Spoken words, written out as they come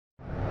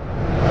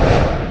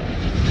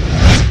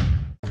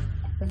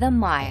The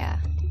Maya.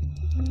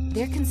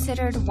 They're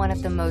considered one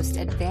of the most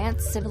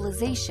advanced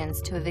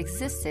civilizations to have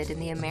existed in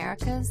the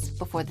Americas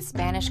before the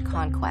Spanish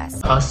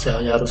conquest. आज से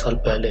हजारों साल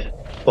पहले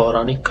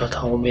पौराणिक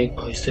कथाओं में एक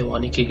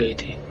भविष्यवाणी की गई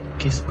थी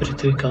कि इस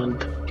पृथ्वी का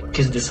अंत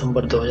 21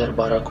 दिसंबर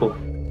 2012 को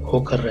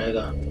होकर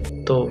रहेगा।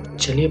 तो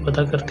चलिए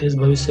पता करते हैं इस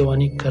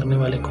भविष्यवाणी करने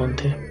वाले कौन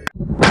थे।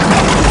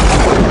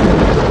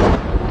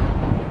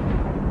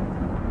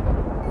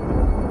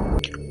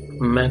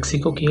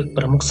 मैक्सिको की एक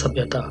प्रमुख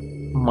सभ्यता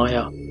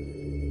माया।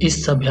 इस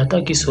सभ्यता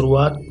की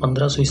शुरुआत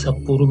 1500 ईसा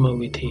पूर्व में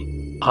हुई थी।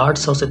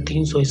 800 से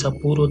 300 ईसा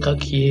पूर्व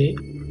तक ये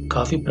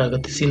काफी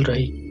प्रगतिशील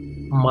रही।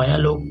 माया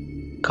लोग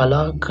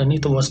कला,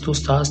 गणित,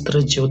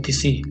 वास्तुशास्त्र,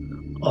 ज्योतिषी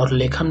और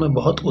लेखन में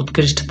बहुत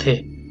उत्कृष्ट थे,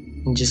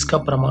 जिसका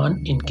प्रमाण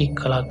इनकी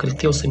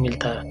कलाकृतियों से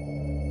मिलता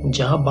है।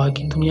 जहां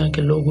बाकी दुनिया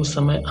के लोग उस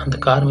समय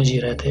अंधकार में जी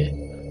रहे थे,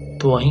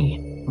 तो वहीं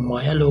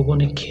माया लोगों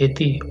ने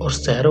खेती और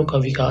शहरों का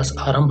विकास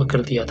आरंभ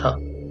कर दिया था।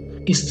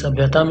 इस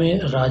सभ्यता में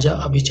राजा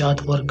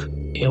अभिजात वर्ग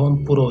एवं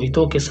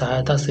पुरोहितों की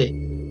सहायता से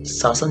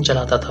शासन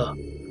चलाता था।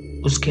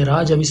 उसके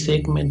राज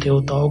अभिषेक में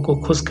देवताओं को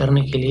खुश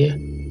करने के लिए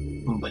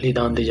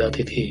बलिदान दी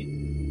जाती थी,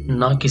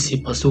 न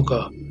किसी पशु का,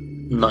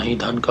 न ही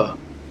धन का,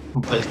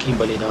 बल्कि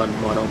बलिदान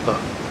मानव का।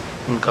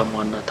 उनका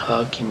मानना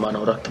था कि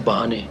मानव रक्त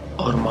बहाने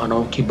और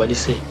मानव की बलि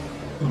से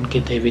उनके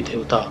देवी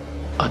देवता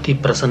अति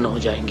प्रसन्न हो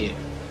जाएंगे।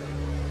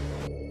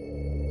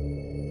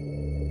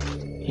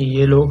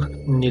 ये लोग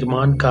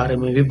निर्माण कार्य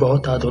में भी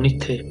बहुत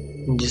आधुनिक थे,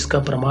 जिसका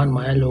प्रमाण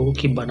माया लोगों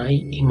की बनाई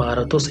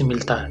इमारतों से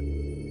मिलता है।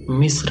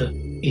 मिस्र,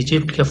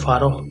 इजिप्ट के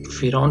फारोह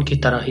फिरौन की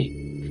तरह ही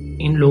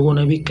इन लोगों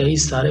ने भी कई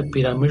सारे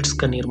पिरामिड्स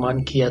का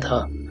निर्माण किया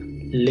था,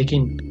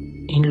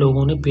 लेकिन इन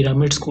लोगों ने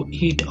पिरामिड्स को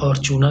ईंट और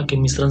चूना के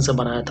मिश्रण से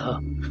बनाया था।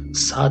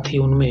 साथ ही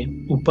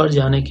उनमें ऊपर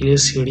जाने के लिए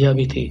सीढ़ियां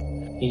भी थी।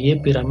 ये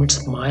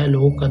पिरामिड्स माया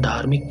लोगों का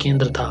धार्मिक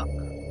केंद्र था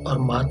और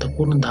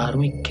महत्वपूर्ण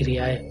धार्मिक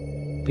क्रियाएं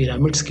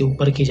पिरामिड्स के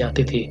ऊपर की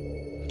जाती थी।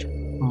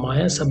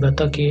 माया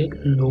सभ्यता के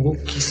लोगों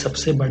की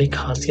सबसे बड़ी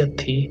खासियत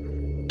थी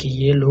कि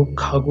ये लोग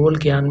खगोल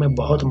ज्ञान में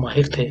बहुत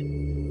माहिर थे,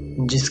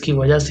 जिसकी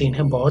वजह से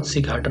इन्हें बहुत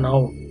सी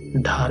घटनाओं,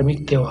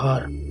 धार्मिक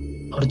त्योहार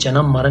और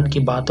जन्म मरण की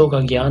बातों का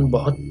ज्ञान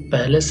बहुत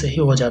पहले से ही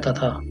हो जाता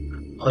था।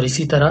 और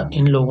इसी तरह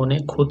इन लोगों ने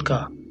खुद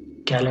का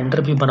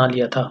कैलेंडर भी बना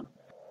लिया था।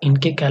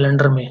 इनके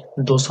कैलेंडर में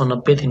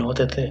 290 दिन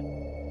होते थे।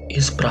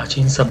 इस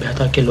प्राचीन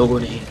सभ्यता के लोगों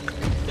ने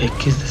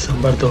 21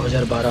 दिसंबर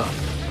 2012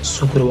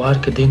 शुक्रवार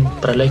के दिन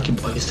प्रलय की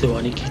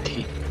भविष्यवाणी की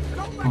थी।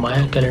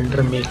 माया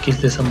कैलेंडर में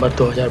 21 दिसंबर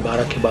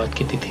 2012 के बाद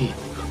की तिथि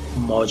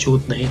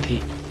मौजूद नहीं थी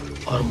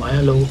और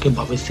माया लोगों के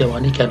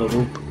भविष्यवाणी के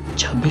अनुरूप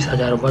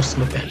 26,000 वर्ष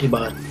में पहली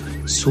बार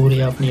सूर्य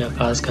अपनी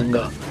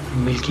आकाशगंगा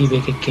मिल्की वे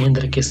के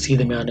केंद्र के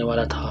सीध में आने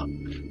वाला था,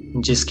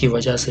 जिसकी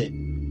वजह से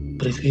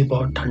पृथ्वी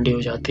बहुत ठंडी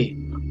हो जाती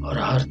और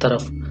हर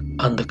तरफ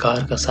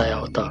अंधकार का साया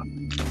होता।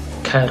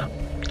 खैर,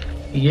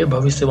 ये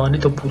भविष्यवाणी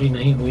तो पूरी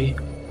नहीं हुई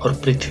और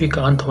पृथ्वी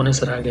का अंत होने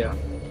से रह गया,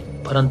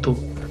 परंतु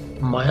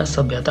माया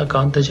सभ्यता का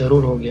अंत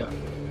जरूर हो गया।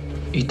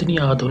 इतनी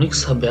आधुनिक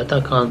सभ्यता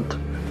का अंत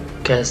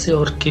कैसे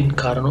और किन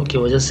कारणों की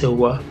वजह से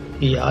हुआ,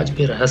 ये आज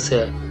भी रहस्य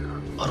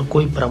है और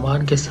कोई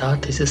प्रमाण के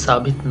साथ इसे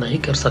साबित नहीं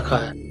कर सका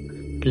है।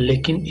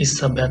 लेकिन इस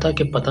सभ्यता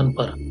के पतन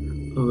पर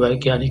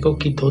वैज्ञानिकों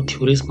की 2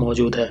 थ्योरीज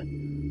मौजूद है।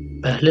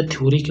 पहले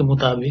थ्योरी के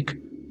मुताबिक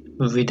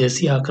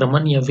विदेशी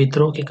आक्रमण या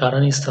विद्रोह के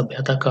कारण इस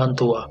सभ्यता का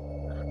अंत हुआ।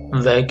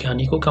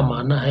 वैज्ञानिकों का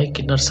मानना है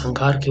कि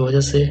नरसंहार की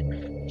वजह से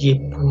ये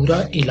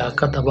पूरा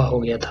इलाका तबाह हो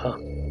गया था।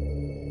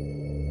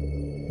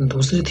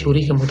 दूसरी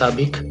थ्योरी के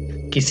मुताबिक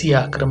किसी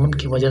आक्रमण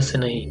की वजह से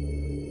नहीं,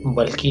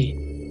 बल्कि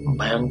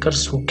भयंकर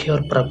सूखे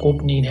और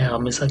प्रकोप ने इन्हें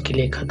हमेशा के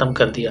लिए खत्म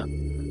कर दिया।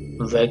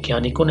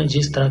 वैज्ञानिकों ने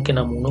जिस तरह के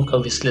नमूनों का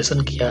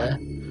विश्लेषण किया है,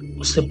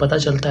 उससे पता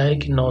चलता है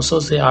कि 900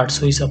 से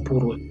 800 ईसा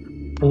पूर्व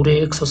पूरे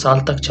 100 साल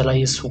तक चला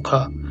ये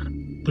सूखा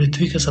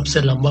पृथ्वी का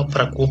सबसे लंबा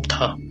प्रकोप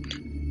था।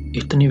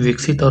 इतनी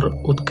विकसित और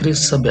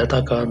उत्कृष्ट सभ्यता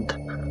का अंत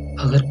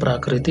अगर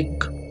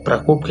प्राकृतिक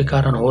प्रकोप के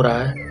कारण हो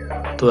रहा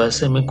है, तो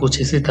ऐसे में कुछ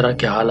इसी तरह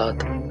के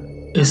हालात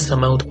इस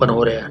समय उत्पन्न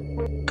हो रहे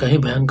हैं। कहीं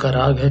भयंकर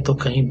आग है तो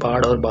कहीं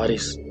बाढ़ और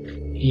बारिश।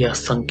 यह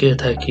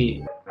संकेत है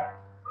कि